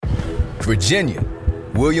Virginia,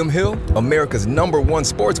 William Hill, America's #1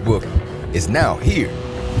 sports book, is now here.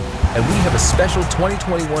 And we have a special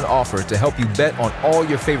 2021 offer to help you bet on all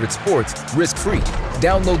your favorite sports risk-free.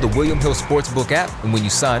 Download the William Hill Sportsbook app, and when you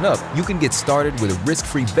sign up, you can get started with a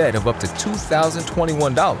risk-free bet of up to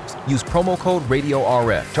 $2,021. Use promo code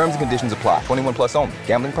RADIORF. Terms and conditions apply. 21 plus only.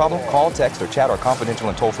 Gambling problem? Call, text, or chat our confidential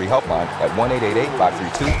and toll-free helpline at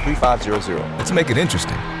 1-888-532-3500. Let's make it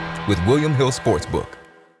interesting with William Hill Sportsbook.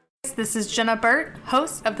 This is Jenna Burt,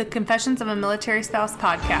 host of the Confessions of a Military Spouse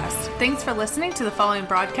podcast. Thanks for listening to the following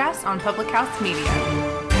broadcast on Public House Media.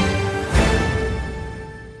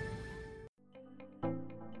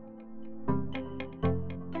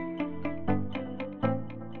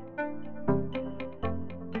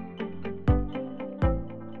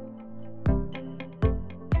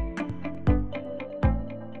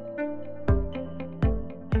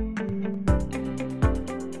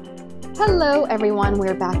 Hello everyone,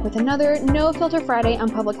 we're back with another No Filter Friday on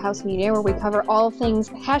Public House Media, where we cover all things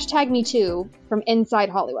 #MeToo from inside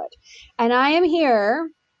Hollywood. And I am here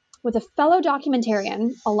with a fellow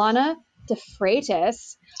documentarian, Alana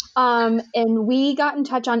DeFreitas, and we got in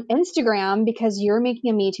touch on Instagram because you're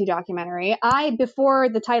making a Me Too documentary. Before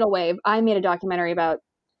the tidal wave, I made a documentary about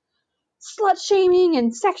slut shaming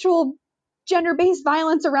and sexual gender-based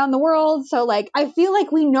violence around the world. So I feel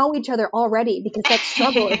like we know each other already because that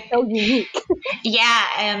struggle is so unique.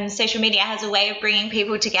 Yeah, social media has a way of bringing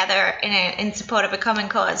people together in support of a common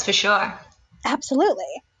cause, for sure. Absolutely.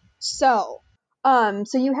 So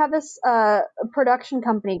you have this production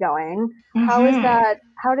company going. Mm-hmm.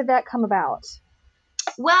 How did that come about?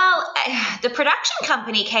 Well, the production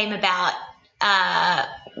company came about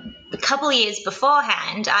a couple of years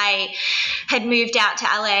beforehand. I had moved out to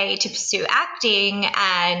LA to pursue acting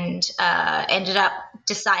and ended up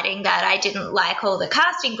deciding that I didn't like all the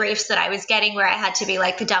casting briefs that I was getting where I had to be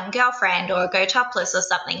like the dumb girlfriend or go topless or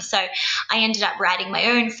something. So I ended up writing my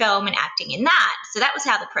own film and acting in that. So that was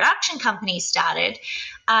how the production company started.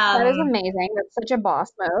 That is amazing. That's such a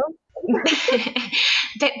boss move.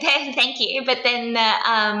 But then, thank you. But then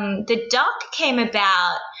the doc came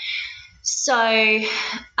about. So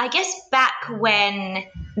I guess back when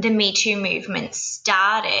the Me Too movement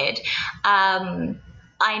started,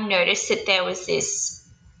 I noticed that there was this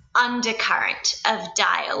undercurrent of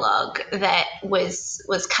dialogue that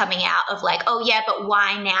was coming out of like, oh yeah, but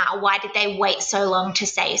why now? Why did they wait so long to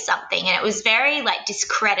say something? And it was very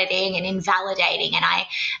discrediting and invalidating. And I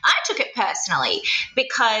took it personally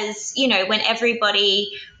because, when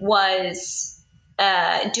everybody was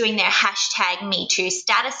doing their #MeToo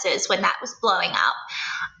statuses when that was blowing up,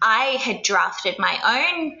 I had drafted my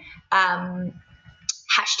own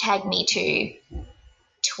 #MeToo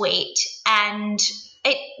tweet, and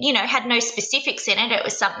it, had no specifics in it. It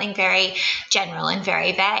was something very general and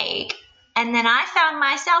very vague. And then I found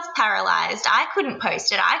myself paralyzed. I couldn't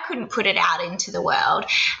post it. I couldn't put it out into the world.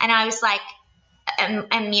 And I was like, and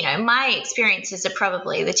my experiences are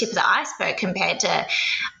probably the tip of the iceberg compared to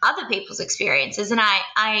other people's experiences. And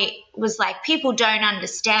I was like, people don't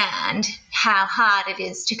understand how hard it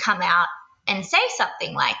is to come out and say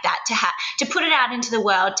something like that, to put it out into the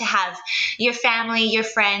world, to have your family, your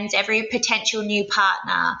friends, every potential new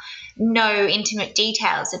partner know intimate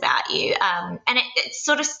details about you. And it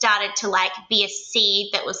sort of started to be a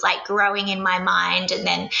seed that was growing in my mind. And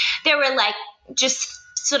then there were just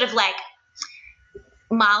sort of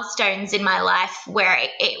milestones in my life where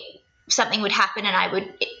something would happen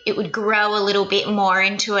and it would grow a little bit more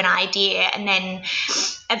into an idea. And then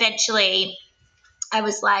eventually I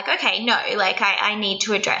was like, okay, no, I need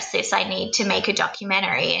to address this. I need to make a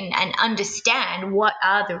documentary and understand what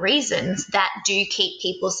are the reasons that do keep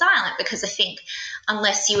people silent, because I think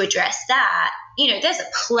unless you address that, there's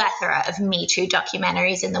a plethora of Me Too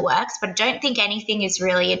documentaries in the works, but I don't think anything is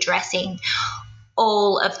really addressing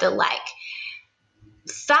all of the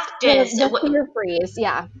factors. The fear freeze,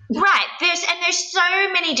 yeah. Right. There's so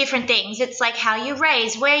many different things. It's how you're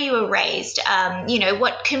raised, where you were raised,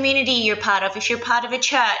 what community you're part of. If you're part of a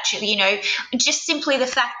church, just simply the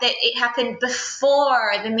fact that it happened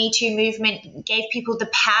before the Me Too movement gave people the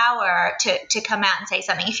power to come out and say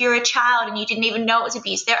something. If you're a child and you didn't even know it was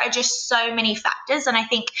abuse, there are just so many factors. And I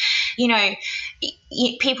think,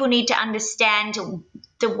 people need to understand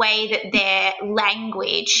the way that their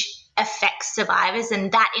language affects survivors,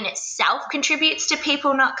 and that in itself contributes to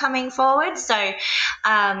people not coming forward. So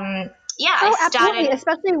I started, absolutely,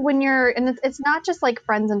 especially when you're, and it's not just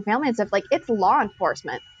friends and family and stuff, it's law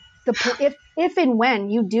enforcement. If and when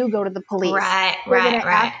you do go to the police, they're going to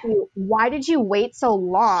ask you, why did you wait so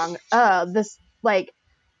long?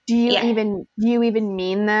 Do do you even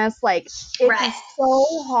mean this? Like, it's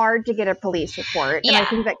so hard to get a police report. And I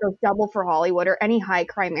think that goes double for Hollywood or any high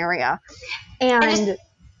crime area. And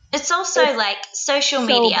it's also like social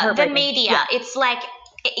media, the media. Yeah. It's like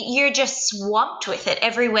you're just swamped with it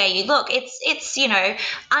everywhere you look. It's you know,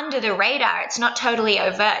 under the radar. It's not totally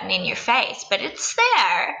overt and in your face, but it's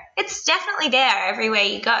there. It's definitely there everywhere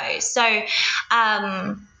you go. So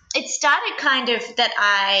it started kind of that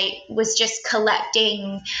I was just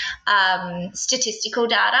collecting statistical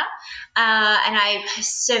data, and I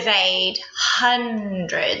surveyed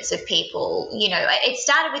hundreds of people. You know, it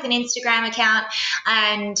started with an Instagram account,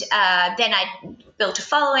 and then I built a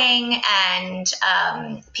following, and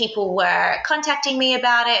people were contacting me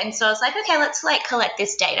about it. And so I was like, okay, let's like collect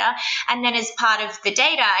this data. And then as part of the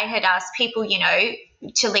data, I had asked people, you know,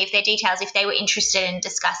 to leave their details if they were interested in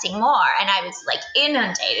discussing more. And I was like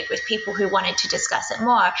inundated with people who wanted to discuss it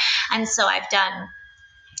more. And so I've done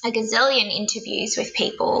a gazillion interviews with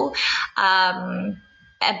people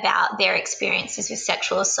about their experiences with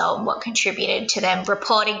sexual assault and what contributed to them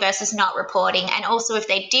reporting versus not reporting. And also if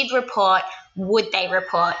they did report, would they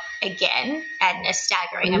report again? And a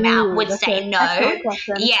staggering amount would say no.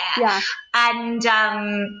 Yeah.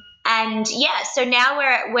 And yeah, so now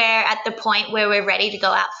we're at the point where we're ready to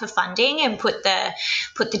go out for funding and put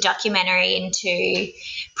the documentary into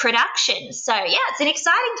production. So yeah, it's an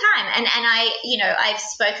exciting time. And I, you know, I've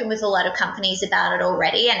spoken with a lot of companies about it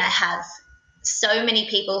already, and I have so many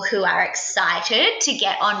people who are excited to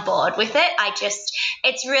get on board with it.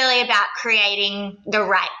 It's really about creating the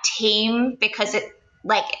right team, because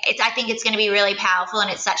I think it's going to be really powerful,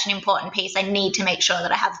 and it's such an important piece. I need to make sure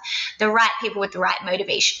that I have the right people with the right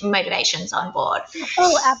motivations on board.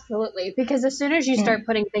 Oh, absolutely. Because as soon as you start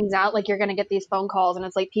putting things out, like, you're going to get these phone calls, and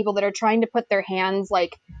it's like people that are trying to put their hands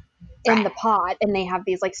like in the pot, and they have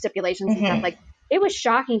these like stipulations and stuff. Like, it was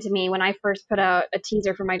shocking to me when I first put out a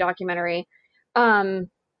teaser for my documentary.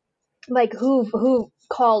 Like who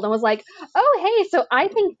called and was like, oh, hey, so I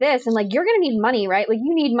think this, and like, you're gonna need money, right? Like,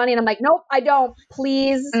 you need money. And I'm like, nope, I don't.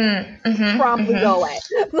 Please promptly go away.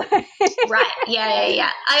 Right. Yeah.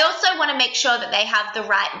 I also want to make sure that they have the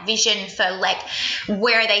right vision for like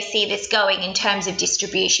where they see this going in terms of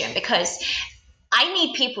distribution, because I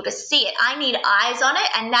need people to see it. I need eyes on it.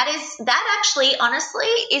 And that actually, honestly,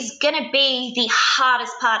 is going to be the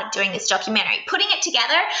hardest part of doing this documentary. Putting it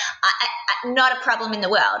together, not a problem in the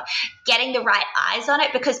world. Getting the right eyes on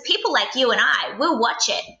it, because people like you and I will watch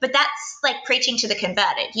it, but that's like preaching to the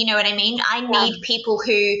converted. You know what I mean? I need people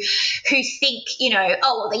who think, you know,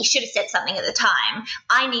 oh, well, they should have said something at the time.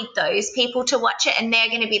 I need those people to watch it, and they're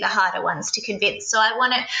going to be the harder ones to convince. So I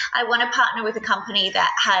want to partner with a company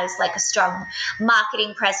that has like a strong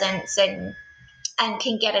marketing presence and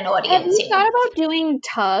can get an audience. Have you thought about doing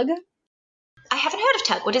Tug? I haven't heard of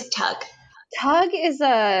Tug. What is Tug? Tug is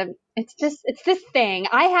it's this thing.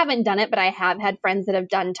 I haven't done it, but I have had friends that have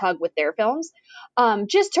done Tug with their films,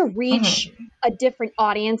 just to reach a different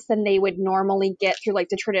audience than they would normally get through like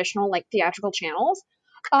the traditional like theatrical channels.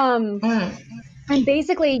 And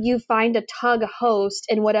basically you find a Tug host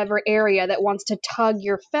in whatever area that wants to tug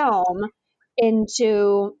your film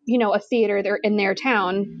into, you know, a theater there in their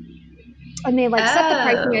town, and they like set the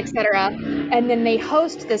pricing, etc., and then they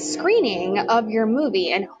host this screening of your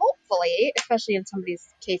movie. And hopefully, especially in somebody's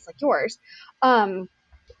case like yours,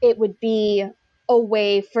 it would be a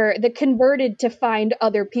way for the converted to find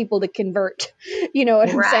other people to convert. You know what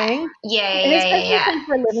I'm saying? Yeah. Since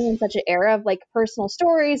we're living in such an era of like personal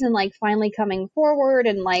stories and like finally coming forward,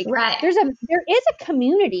 and like there is a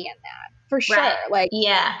community in that for sure. Like,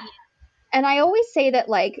 yeah. And I always say that,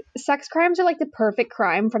 like, sex crimes are, like, the perfect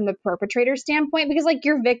crime from the perpetrator standpoint, because, like,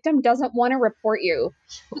 your victim doesn't want to report you.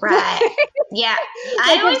 Right. Yeah.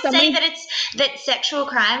 I always say that sexual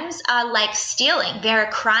crimes are like stealing. They're a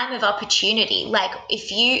crime of opportunity. Like,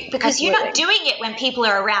 because you're not doing it when people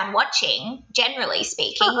are around watching, generally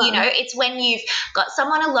speaking. You know, it's when you've got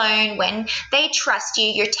someone alone, when they trust you,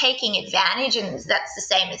 you're taking advantage, and that's the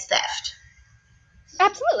same as theft.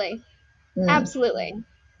 Absolutely. Absolutely.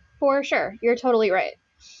 For sure. You're totally right.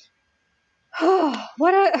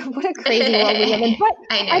 What a crazy world we live in. But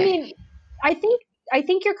I mean, I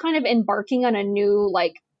think you're kind of embarking on a new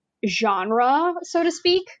like genre, so to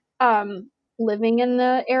speak, living in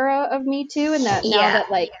the era of Me Too, and that now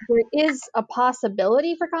that like there is a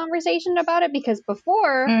possibility for conversation about it, because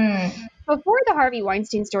before the Harvey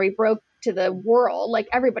Weinstein story broke to the world, like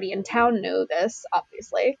everybody in town knew this,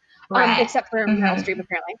 obviously. Except for Meryl Streep,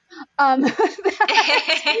 apparently.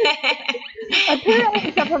 Apparently,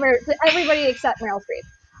 except for everybody except Meryl Streep.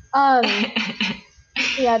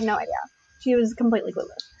 He had no idea. She was completely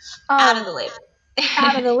clueless. Out of the loop.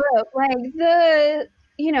 out of the loop.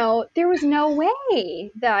 There was no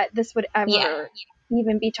way that this would ever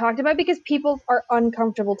even be talked about because people are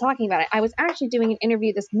uncomfortable talking about it. I was actually doing an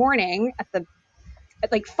interview this morning at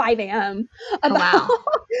like 5 a.m. about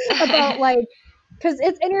because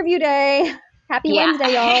it's interview day. Happy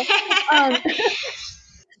Wednesday, y'all.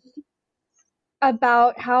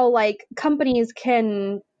 About how companies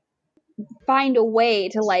can find a way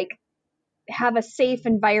to have a safe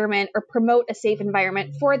environment or promote a safe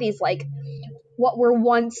environment for these what were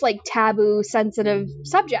once taboo sensitive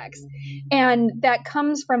subjects. And that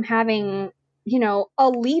comes from having, a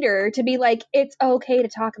leader to be it's okay to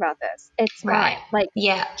talk about this. It's fine.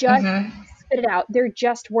 Just spit it out. They're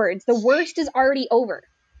just words. The worst is already over.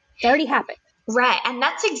 It's already happened. Right. And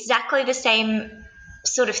that's exactly the same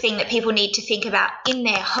sort of thing that people need to think about in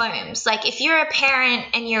their homes. If you're a parent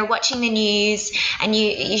and you're watching the news and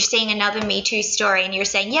you're seeing another Me Too story and you're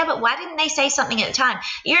saying, yeah, but why didn't they say something at the time?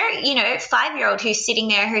 You're, a 5-year-old who's sitting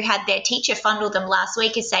there who had their teacher fondle them last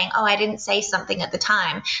week is saying, oh, I didn't say something at the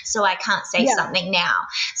time, so I can't say something now.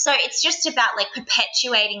 So it's just about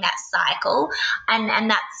perpetuating that cycle. And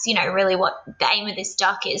that's, really what the aim of this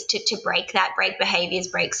doc is, to break behaviors,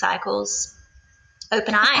 break cycles.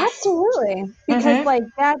 Open eyes. Absolutely. Because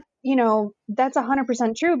that, that's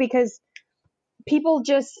 100% true because people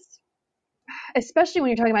just, especially when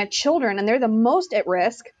you're talking about children and they're the most at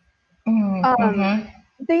risk,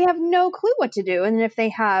 they have no clue what to do. And if they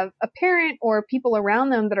have a parent or people around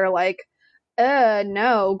them that are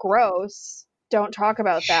no, gross, don't talk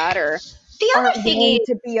about that, or the other thing is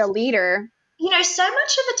to be a leader. So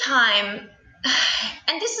much of the time,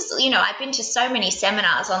 and this is, I've been to so many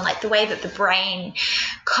seminars on the way that the brain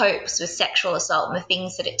copes with sexual assault and the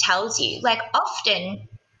things that it tells you. Often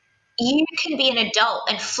you can be an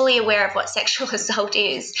adult and fully aware of what sexual assault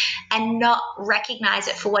is and not recognize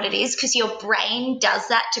it for what it is because your brain does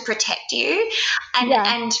that to protect you.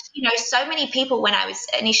 And so many people, when I was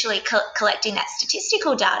initially collecting that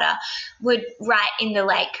statistical data, would write in the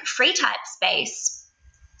free type space,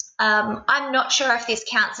 I'm not sure if this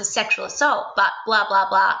counts as sexual assault, but blah, blah,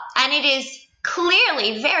 blah. And it is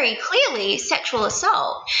clearly, very clearly sexual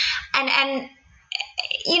assault. And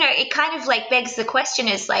it kind of begs the question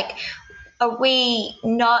is are we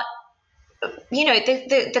not,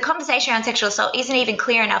 the conversation around sexual assault isn't even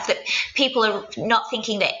clear enough that people are not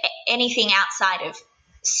thinking that anything outside of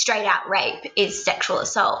straight out rape is sexual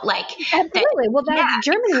assault. Absolutely.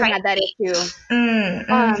 Germany had that issue.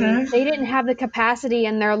 They didn't have the capacity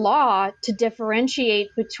in their law to differentiate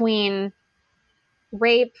between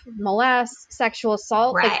rape, molest, sexual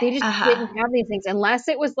assault. Right. They just didn't have these things unless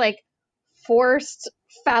it was forced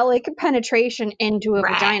phallic penetration into a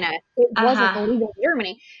vagina. It wasn't illegal in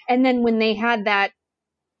Germany. And then when they had that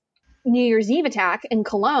New Year's Eve attack in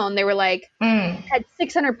Cologne, they were had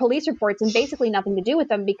 600 police reports and basically nothing to do with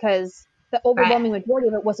them because the overwhelming majority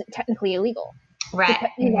of it wasn't technically illegal. Right.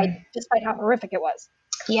 Despite how horrific it was.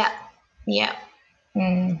 Yeah. Yeah.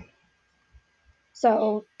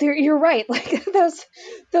 So you're right.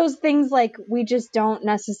 Those things, we just don't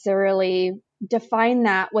necessarily define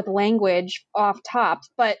that with language off top,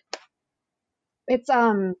 but it's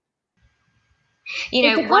one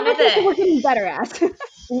of we're getting better at.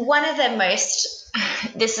 One of the most,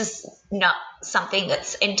 this is not something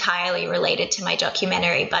that's entirely related to my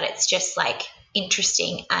documentary, but it's just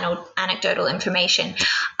interesting anecdotal information.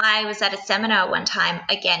 I was at a seminar one time,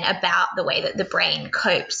 again, about the way that the brain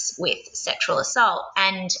copes with sexual assault.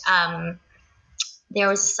 And there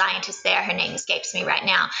was a scientist there, her name escapes me right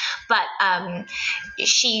now, but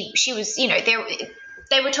she was,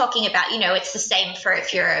 they were talking about, it's the same for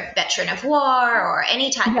if you're a veteran of war or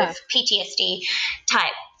any type of PTSD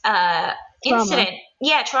type incident.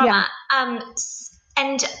 Trauma.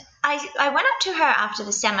 And I went up to her after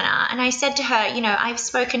the seminar and I said to her, I've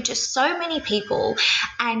spoken to so many people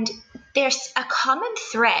and there's a common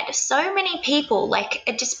thread. So many people,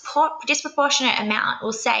 a disproportionate amount,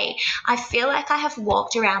 will say, I feel like I have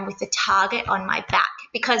walked around with a target on my back,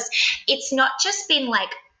 because it's not just been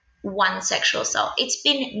one sexual assault. It's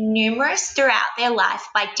been numerous throughout their life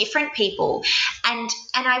by different people. And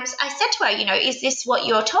I said to her, is this what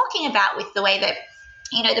you're talking about with the way that,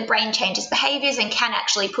 the brain changes behaviors and can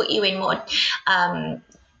actually put you in more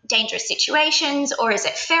dangerous situations, or is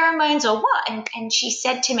it pheromones or what? And she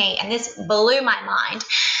said to me, and this blew my mind,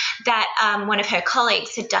 that one of her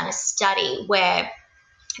colleagues had done a study where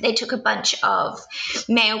they took a bunch of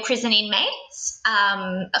male prison inmates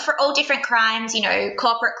for all different crimes,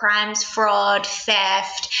 corporate crimes, fraud,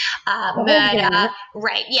 theft, murder,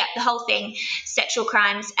 rape, the whole thing, sexual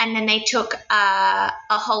crimes. And then they took a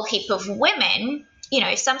whole heap of women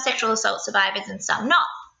some sexual assault survivors and some not.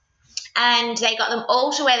 And they got them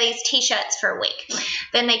all to wear these T-shirts for a week.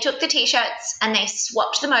 Then they took the T-shirts and they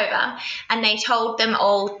swapped them over, and they told the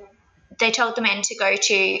men to go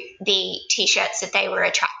to the T-shirts that they were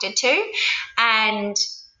attracted to, and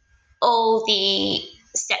all the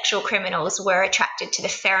sexual criminals were attracted to the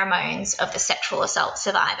pheromones of the sexual assault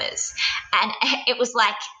survivors. And it was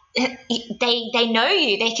like, they know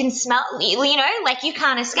you, they can smell you, like you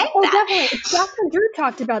can't escape that. Definitely. Dr. Drew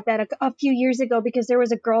talked about that a few years ago, because there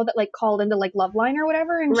was a girl that like called into like Loveline or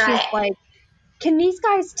whatever, and Right. she's like, can these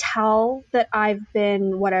guys tell that I've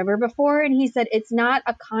been whatever before? And he said it's not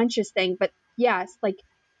a conscious thing, but yes, like,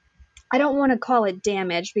 I don't want to call it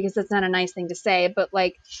damage because that's not a nice thing to say, but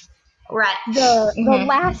like, right, the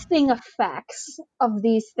lasting effects of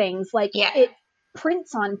these things, like, it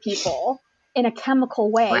prints on people in a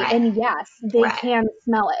chemical way. Right. And yes, they can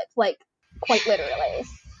smell it, like, quite literally.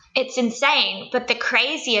 It's insane. But the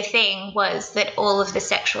crazier thing was that all of the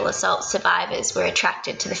sexual assault survivors were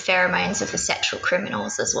attracted to the pheromones of the sexual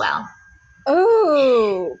criminals as well.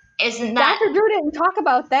 Oh, isn't that? Dr. Drew didn't talk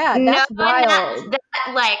about that. That's wild.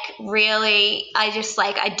 That like, really, I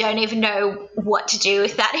don't even know what to do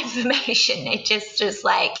with that information. It just is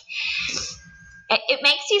like, it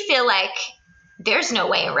makes you feel like there's no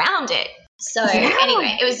way around it. So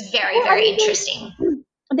anyway, it was very, very interesting.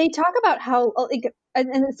 They talk about how,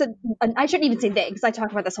 and I shouldn't even say they, because I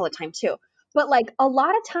talk about this all the time too, but like, a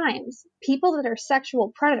lot of times people that are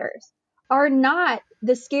sexual predators are not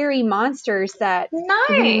the scary monsters that we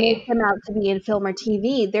make them out to be in film or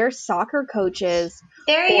TV. They're soccer coaches.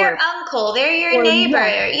 They're your uncle. They're your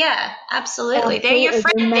neighbor. Yeah, absolutely. They're your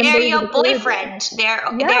friend. They're your boyfriend.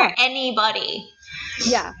 They're anybody.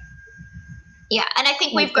 Yeah. Yeah, and I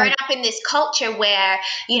think we've grown up in this culture where,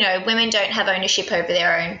 women don't have ownership over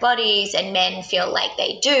their own bodies and men feel like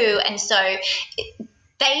they do. And so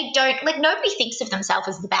they don't, like, nobody thinks of themselves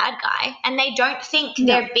as the bad guy, and they don't think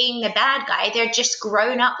they're being the bad guy. They're just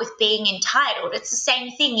grown up with being entitled. It's the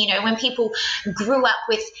same thing, when people grew up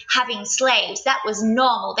with having slaves, that was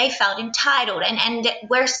normal. They felt entitled, and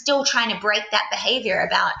we're still trying to break that behavior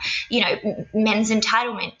about, men's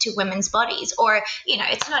entitlement to women's bodies, or,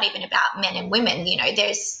 it's not even about men and women.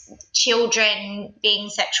 There's children being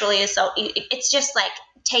sexually assaulted. It's just like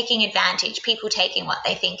taking advantage, people taking what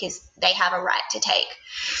they think is they have a right to take.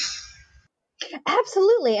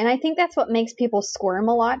 Absolutely. And I think that's what makes people squirm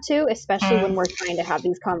a lot too, especially when we're trying to have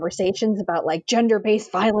these conversations about like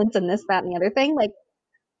gender-based violence and this, that, and the other thing. Like,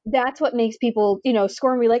 that's what makes people,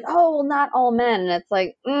 squirm, be like, oh, well, not all men. And it's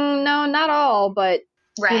like, no, not all, but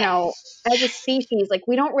as a species, like,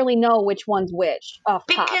 we don't really know which one's which off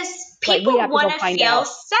top. Because people want to feel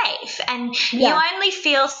safe, and you only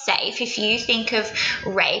feel safe if you think of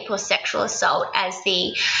rape or sexual assault as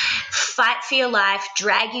the fight for your life,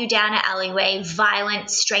 drag you down an alleyway,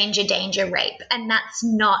 violent, stranger danger rape. And that's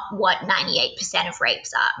not what 98% of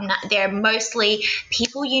rapes are. They're mostly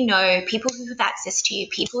people people who have access to you,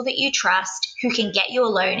 people that you trust, who can get you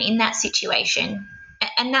alone in that situation.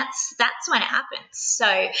 And that's when it happens. So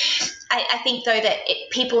I think, though, that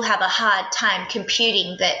people have a hard time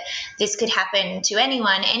computing that this could happen to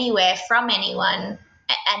anyone, anywhere, from anyone,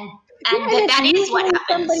 and that is what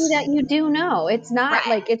happens. Somebody that you do know. It's not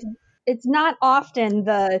like it's not often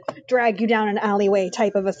the drag you down an alleyway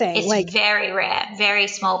type of a thing. It's like, very rare, very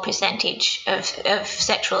small percentage of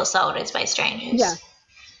sexual assault is by strangers. Yeah,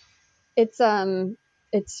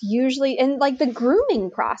 it's usually, and like the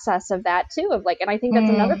grooming process of that too, of like, and I think that's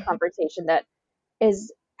another conversation that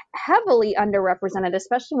is heavily underrepresented,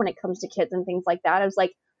 especially when it comes to kids and things like that, is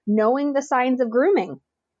like knowing the signs of grooming.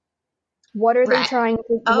 What are they trying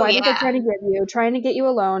to, what are they trying to give you, trying to get you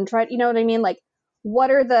alone, you know what I mean? Like,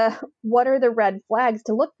 what are the red flags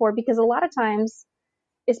to look for? Because a lot of times,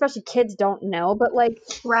 especially kids don't know, but like,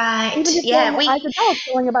 even just as adults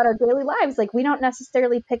going about our daily lives, like, we don't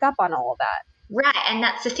necessarily pick up on all of that. Right, and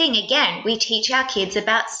that's the thing. Again, we teach our kids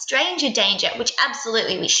about stranger danger, which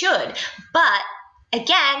absolutely we should. But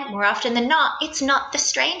again, more often than not, it's not the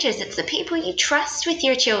strangers. It's the people you trust with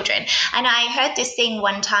your children. And I heard this thing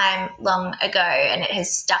one time long ago, and it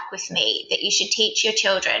has stuck with me, that you should teach your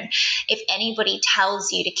children, if anybody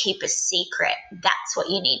tells you to keep a secret, that's what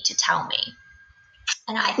you need to tell me.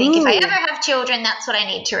 And I think if I ever have children, that's what I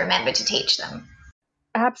need to remember to teach them.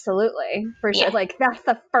 Absolutely, for sure. Like, that's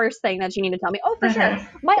the first thing that you need to tell me. Oh, for sure.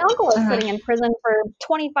 My uncle is sitting in prison for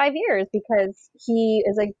 25 years because he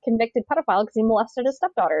is a convicted pedophile because he molested his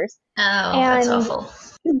stepdaughters. Oh, and that's awful.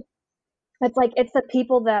 It's like, it's the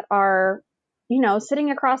people that are,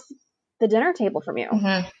 sitting across the dinner table from you.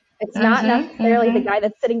 Mm-hmm. It's not necessarily the guy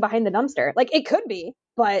that's sitting behind the dumpster. Like, it could be,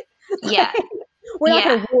 but We're not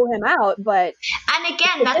going to rule him out, but... And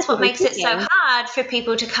again, that's what makes it so hard for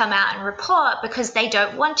people to come out and report, because they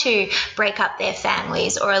don't want to break up their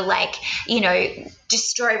families or, like, you know,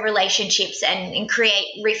 destroy relationships and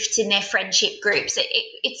create rifts in their friendship groups.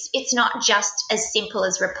 It's not just as simple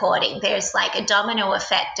as reporting. There's like a domino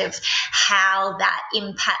effect of how that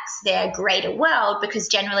impacts their greater world, because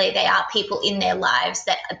generally they are people in their lives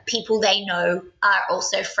that people they know are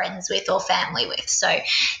also friends with or family with. So,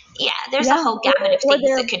 yeah, there's a whole gamut of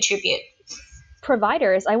things that contribute.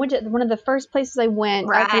 Providers. I went to one of the first places I went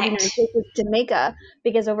outside the United States was Jamaica,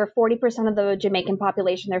 because over 40% of the Jamaican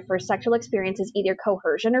population, their first sexual experience is either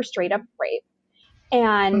coercion or straight up rape.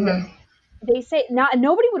 And they say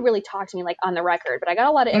nobody would really talk to me like on the record, but I got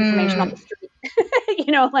a lot of information on the street,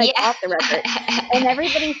 you know, like off the record. And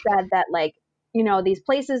everybody said that, like, you know, these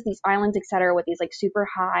places, these islands, et cetera, with these like super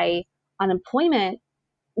high unemployment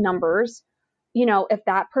numbers, you know, if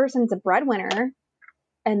that person's a breadwinner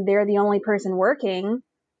and they're the only person working,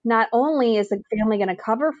 not only is the family going to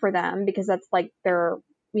cover for them because that's like their,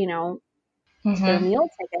 you know, their meal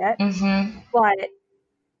ticket, but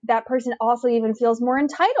that person also even feels more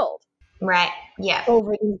entitled. Right. Yeah.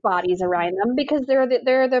 Over these bodies around them because they're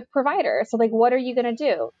the provider. So like, what are you going to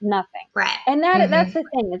do? Nothing. Right. And that's the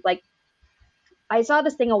thing. It's like, I saw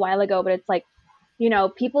this thing a while ago, but it's like, you know,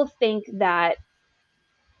 people think that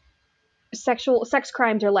sex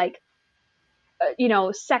crimes are like, you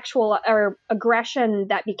know, sexual or aggression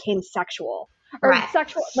that became sexual, or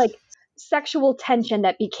sexual tension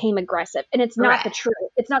that became aggressive. And it's not the truth.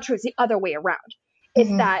 It's not true. It's the other way around. It's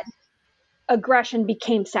that aggression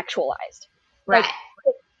became sexualized. Right.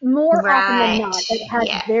 Like, more often than not, it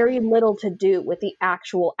has very little to do with the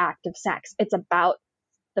actual act of sex. It's about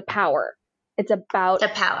the power. It's about the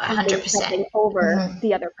power, 100% over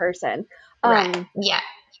the other person. I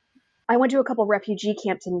went to a couple refugee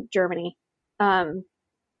camps in Germany. And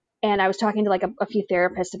I was talking to like a few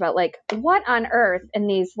therapists about like, what on earth in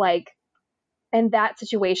these, like, in that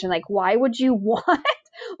situation, like, why would you want,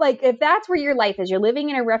 like, if that's where your life is, you're living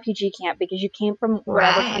in a refugee camp because you came from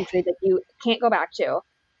whatever country that you can't go back to,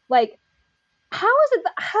 like, how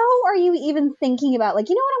are you even thinking about, like,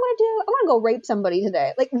 you know what I'm going to do? I'm going to go rape somebody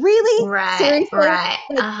today. Like, really? Seriously?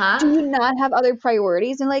 Like, do you not have other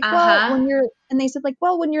priorities? And like, well, and they said like,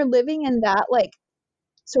 well, when you're living in that, like,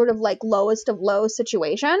 sort of like lowest of low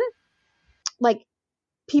situation, like,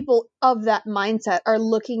 people of that mindset are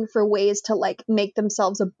looking for ways to like make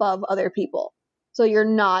themselves above other people. So you're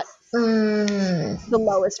not the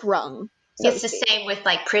lowest rung. It's the same with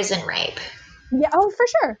like prison rape. Yeah. Oh, for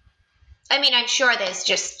sure. I mean, I'm sure there's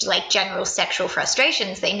just like general sexual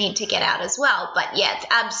frustrations they need to get out as well. But yeah,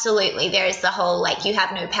 absolutely. There's the whole, like, you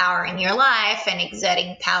have no power in your life and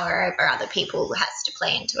exerting power over other people has to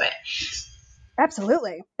play into it.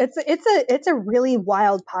 Absolutely. It's a really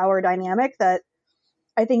wild power dynamic that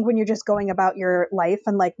I think when you're just going about your life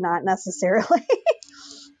and like not necessarily,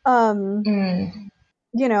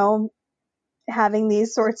 you know, having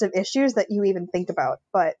these sorts of issues that you even think about,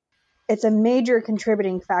 but it's a major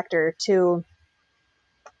contributing factor to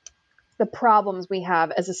the problems we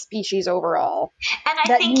have as a species overall. And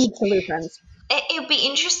I think need solutions. It would be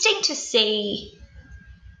interesting to see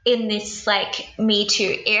in this like Me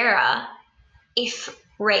Too era if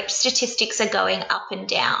rape statistics are going up or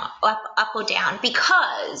down,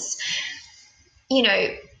 because, you know,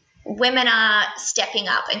 women are stepping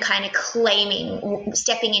up and kind of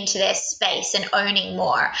stepping into their space and owning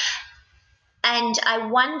more. And I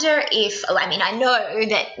wonder if, I mean, I know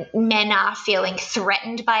that men are feeling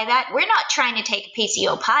threatened by that. We're not trying to take a piece of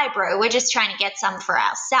your pie, bro. We're just trying to get some for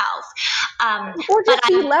ourselves. Or just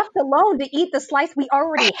be left alone to eat the slice we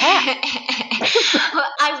already have.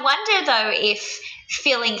 I wonder, though, if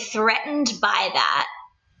feeling threatened by that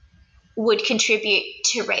would contribute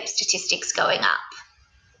to rape statistics going up.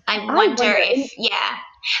 I wonder if,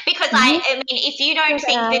 because I mean, if you don't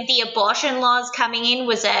think that the abortion laws coming in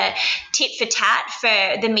was a tit for tat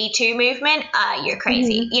for the Me Too movement, you're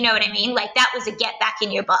crazy. You know what I mean? Like, that was a get back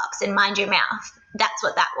in your box and mind your mouth. That's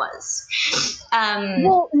what that was.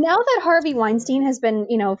 Well, now that Harvey Weinstein has been,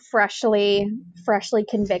 you know, freshly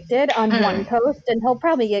convicted on one coast, and he'll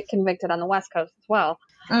probably get convicted on the West Coast as well.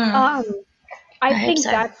 I think so.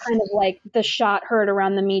 That's kind of like the shot heard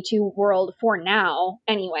around the Me Too world for now,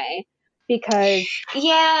 anyway. Because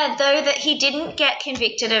though that he didn't get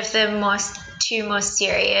convicted of the two more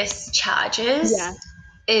serious charges. Yeah.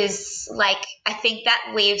 Is like, I think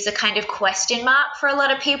that leaves a kind of question mark for a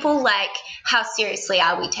lot of people, like, how seriously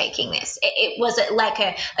are we taking this? Was it like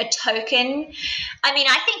a token? I mean,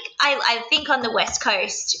 I think on the West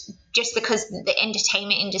Coast, just because the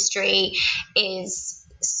entertainment industry is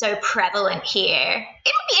so prevalent here.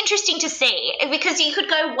 It would be interesting to see, because you could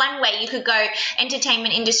go one way. You could go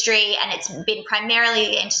entertainment industry, and it's been primarily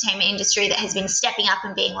the entertainment industry that has been stepping up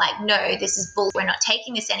and being like, no, this is bull. We're not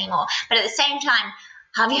taking this anymore. But at the same time,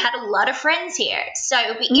 Harvey had a lot of friends here. So it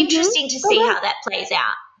would be interesting to see how that plays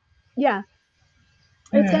out. Yeah.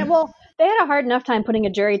 Well, they had a hard enough time putting a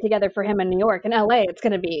jury together for him in New York. In LA, it's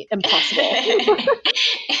going to be impossible.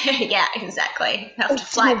 Yeah, exactly. Have to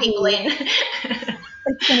fly people in.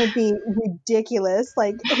 It's going to be ridiculous.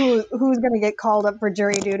 Like, who's going to get called up for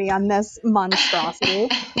jury duty on this monstrosity?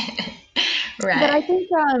 Right. But I think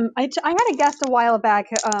I had a guest a while back,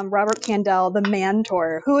 Robert Candell, the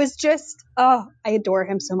Mantor, who is just, I adore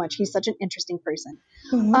him so much. He's such an interesting person.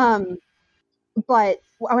 Mm-hmm. But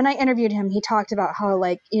when I interviewed him, he talked about how,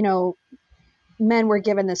 like, you know, men were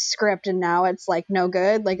given this script and now it's like no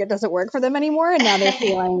good, like it doesn't work for them anymore, and now they're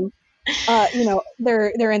feeling you know,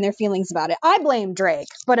 they're in their feelings about it. I blame Drake,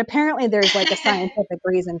 but apparently there's like a scientific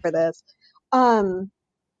reason for this.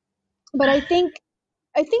 But I think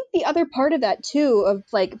the other part of that too, of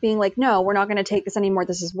like being like, no, we're not going to take this anymore,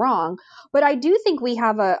 this is wrong. But I do think we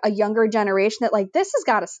have a younger generation that like, this has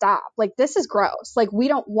got to stop. Like, this is gross. Like, we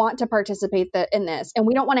don't want to participate in this, and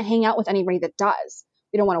we don't want to hang out with anybody that does.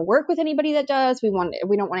 We don't want to work with anybody that does. We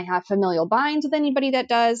don't want to have familial binds with anybody that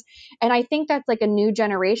does. And I think that's like a new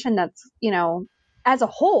generation that's, you know, as a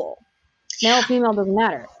whole, male or female, doesn't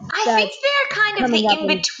matter. I think they're kind of the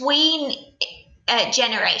in-between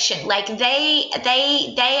generation. Like they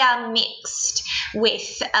are mixed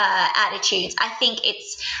with attitudes. I think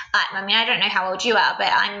it's, I mean, I don't know how old you are,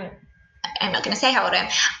 but I'm not going to say how old I am.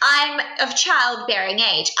 I'm of childbearing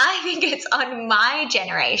age. I think it's on my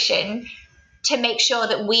generation to make sure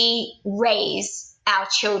that we raise our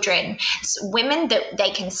children, women that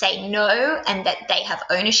they can say no and that they have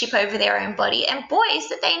ownership over their own body, and boys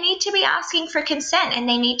that they need to be asking for consent and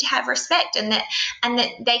they need to have respect, and that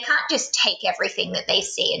they can't just take everything that they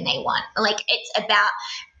see and they want. Like, it's about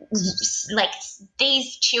like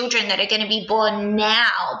these children that are going to be born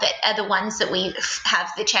now that are the ones that we have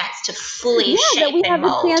the chance to fully shape and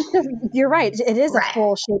mold. You're right. It is a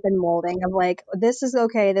full shape and molding of like, this is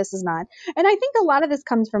okay, this is not. And I think a lot of this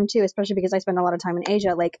comes from too, especially because I spend a lot of time in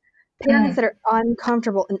Asia, like parents that are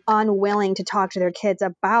uncomfortable and unwilling to talk to their kids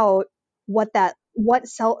about what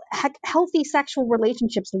healthy sexual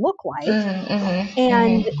relationships look like.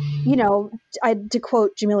 And, you know, to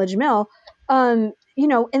quote Jamila Jamil, you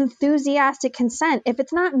know, enthusiastic consent. If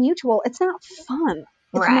it's not mutual, it's not fun.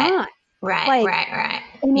 It's not. Right.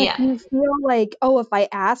 And if you feel like, oh, if I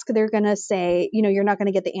ask, they're going to say, you know, you're not going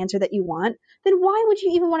to get the answer that you want, then why would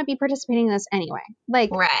you even want to be participating in this anyway?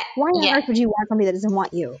 Like, why on earth would you want somebody that doesn't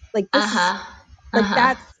want you? Like,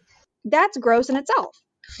 this that's gross in itself.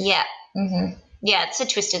 Yeah. Yeah, it's a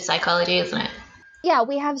twisted psychology, isn't it? Yeah,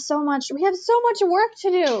 we have so much work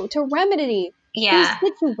to do to remedy these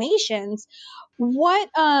situations.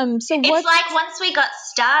 It's like once we got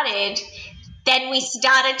started, then we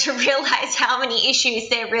started to realize how many issues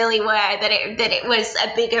there really were, that it was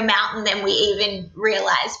a bigger mountain than we even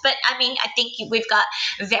realized. But I mean, I think we've got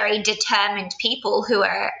very determined people who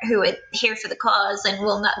are here for the cause and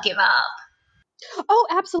will not give up. Oh,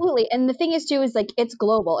 absolutely. And the thing is too, is like, it's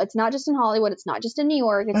global. It's not just in Hollywood. It's not just in New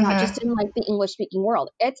York. It's not just in like the English speaking world.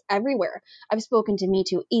 It's everywhere. I've spoken to Me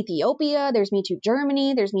Too Ethiopia. There's Me Too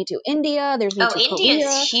Germany. There's Me Too India. There's Me Too Korea.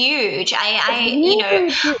 India's huge.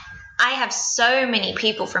 I have so many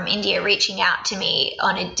people from India reaching out to me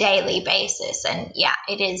on a daily basis. And yeah,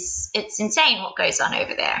 it's insane what goes on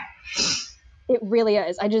over there. It really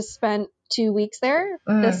is. I just spent 2 weeks there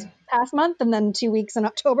this past month, and then 2 weeks in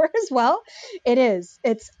October as well.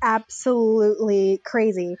 It's absolutely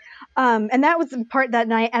crazy. And that was the part that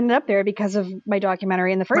I ended up there because of my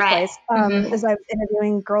documentary in the first place. Is I was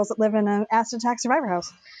interviewing girls that live in an acid attack survivor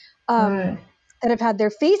house that have had their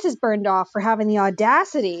faces burned off for having the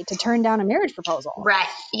audacity to turn down a marriage proposal. Right.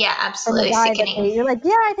 Yeah, absolutely sickening. You're like,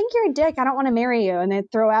 yeah, I think you're a dick, I don't want to marry you. And they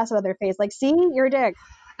throw acid on their face like, see, you're a dick.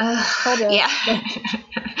 Yeah.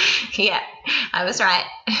 Yeah, I was right.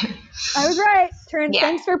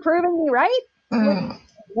 Thanks for proving me right.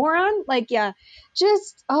 Moron. Like, yeah,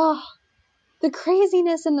 just, the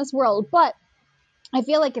craziness in this world. But I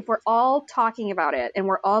feel like if we're all talking about it and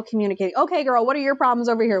we're all communicating, okay, girl, what are your problems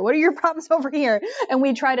over here? What are your problems over here? And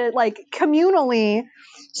we try to like communally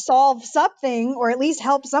solve something, or at least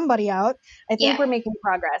help somebody out, I think we're making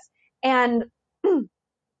progress. And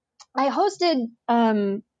I hosted,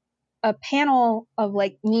 a panel of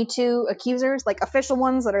like Me Too accusers, like official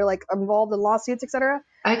ones that are like involved in lawsuits, etc.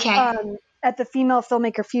 Okay. At the Female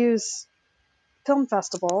Filmmaker Fuse Film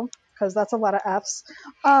Festival because that's a lot of F's,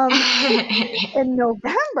 in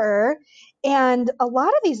November. And a lot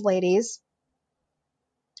of these ladies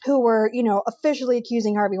who were, you know, officially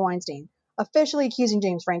accusing Harvey Weinstein, officially accusing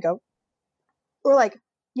James Franco, were like,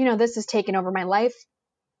 you know, this has taken over my life.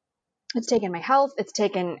 It's taken my health. It's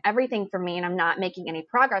taken everything from me, and I'm not making any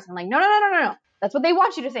progress. I'm like, no. That's what they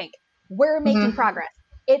want you to think. We're making progress.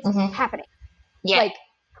 It's happening. Yeah. Like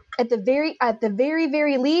at the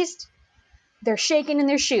very least, they're shaking in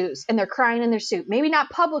their shoes and they're crying in their soup. Maybe not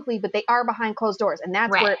publicly, but they are behind closed doors, and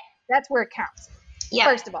that's where it counts. Yeah.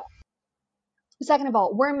 First of all. Second of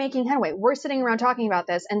all, we're making headway. We're sitting around talking about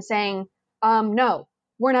this and saying, no,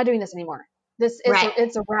 we're not doing this anymore. This is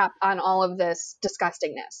it's a wrap on all of this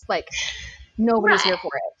disgustingness. Like nobody's here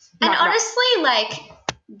for it. And honestly, like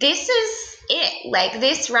this is it. Like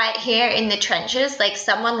this right here in the trenches, like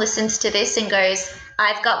someone listens to this and goes,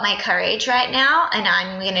 I've got my courage right now and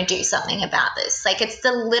I'm going to do something about this. Like it's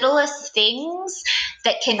the littlest things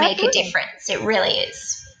that can make a difference. It really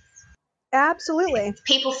is. Absolutely.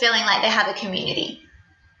 People feeling like they have a community.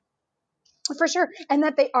 For sure. And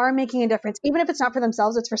that they are making a difference. Even if it's not for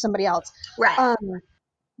themselves, it's for somebody else. Right.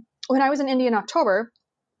 When I was in India in October,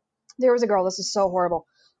 there was a girl, this is so horrible.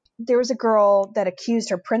 There was a girl that accused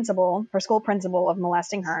her school principal of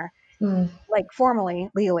molesting her, like formally,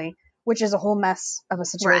 legally, which is a whole mess of a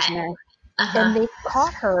situation there. And they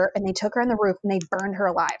caught her and they took her on the roof and they burned her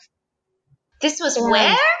alive. This was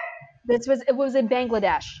where? It was in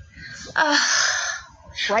Bangladesh.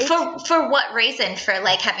 Right? For what reason? For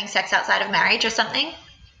like having sex outside of marriage or something?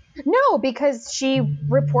 No, because she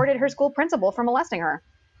reported her school principal for molesting her.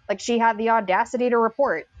 Like she had the audacity to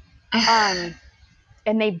report. And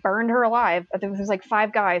they burned her alive. I think there was like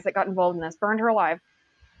 5 guys that got involved in this, burned her alive.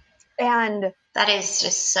 And that is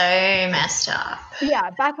just so messed up. Yeah.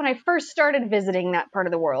 Back when I first started visiting that part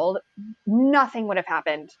of the world, nothing would have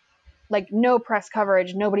happened. Like no press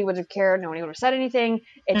coverage, nobody would have cared, nobody would have said anything.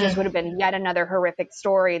 It just would have been yet another horrific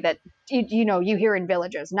story that, you know, you hear in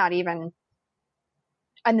villages, not even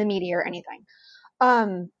in the media or anything.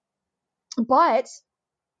 But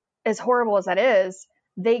as horrible as that is,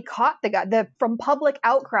 they caught the guy from public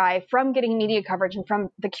outcry, from getting media coverage and from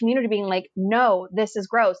the community being like, no, this is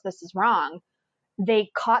gross. This is wrong. They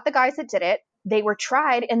caught the guys that did it. They were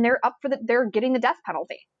tried and they're getting the death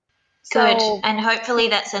penalty. Good. So, and hopefully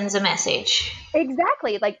that sends a message.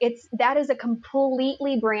 Exactly. Like that is a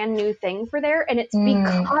completely brand new thing for there. And it's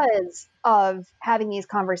because of having these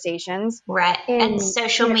conversations. Right. And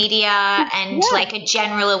social media and like a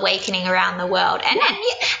general awakening around the world. And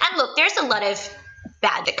look, there's a lot of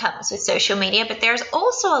bad that comes with social media, but there's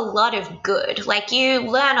also a lot of good. Like you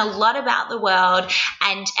learn a lot about the world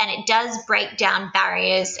and it does break down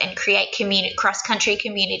barriers and create cross-country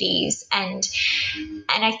communities. And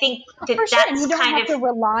I think that for sure. that's and you don't kind have to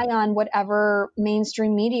rely on whatever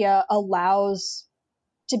mainstream media allows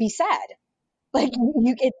to be said. Like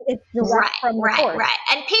it's direct from the source. Right.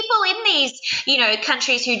 And people in these, you know,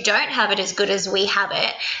 countries who don't have it as good as we have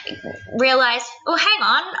it realize, oh, hang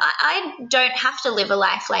on, I don't have to live a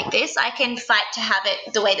life like this. I can fight to have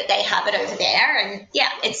it the way that they have it over there. And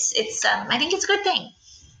it's I think it's a good thing.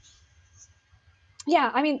 Yeah,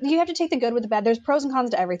 I mean, you have to take the good with the bad. There's pros and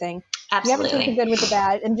cons to everything. Absolutely. You have to take the good with the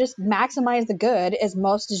bad and just maximize the good as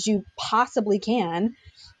most as you possibly can.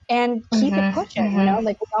 And keep it pushing, you know,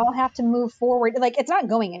 like we all have to move forward. Like it's not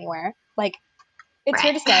going anywhere. Like it's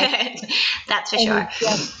here to stay. That's for sure.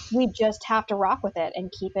 We just have to rock with it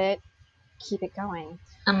and keep it going.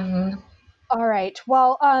 All right.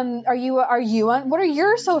 Well, are you on, what are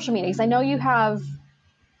your social medias? I know you have,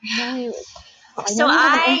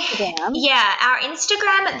 Instagram. Yeah, our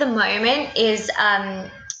Instagram at the moment is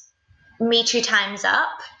Me Too Times Up.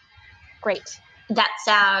 Great. That's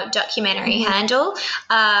our documentary handle.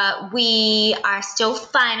 We are still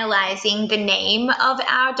finalizing the name of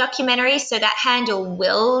our documentary, so that handle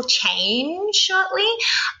will change shortly.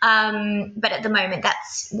 But at the moment,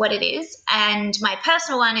 that's what it is. And my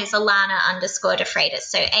personal one is Alana_DeFreitas.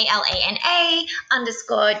 So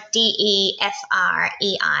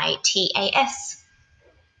ALANA_DEFREITAS.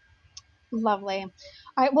 Lovely. All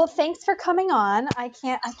right. Well, thanks for coming on.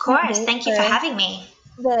 Of course. Thank you for having me.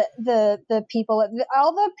 The people,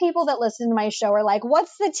 all the people that listen to my show are like,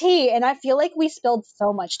 what's the tea? And I feel like we spilled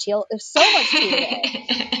so much tea today.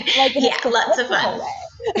 Like lots of fun.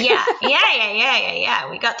 Yeah.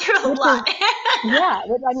 We got through a lot. I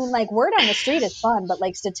mean, like word on the street is fun, but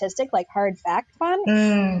like statistic, like hard fact fun.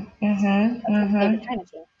 That's my favorite kind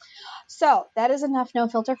of tea. So that is enough No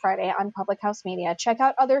Filter Friday on Public House Media. Check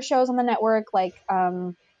out other shows on the network like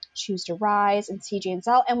Choose to Rise and CJ and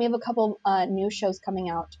Sal, and we have a couple new shows coming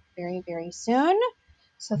out very, very soon.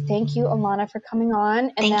 So thank you, Alana, for coming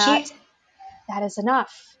on. And Thank you. that is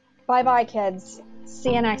enough. Bye-bye, kids.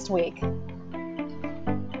 See you next week.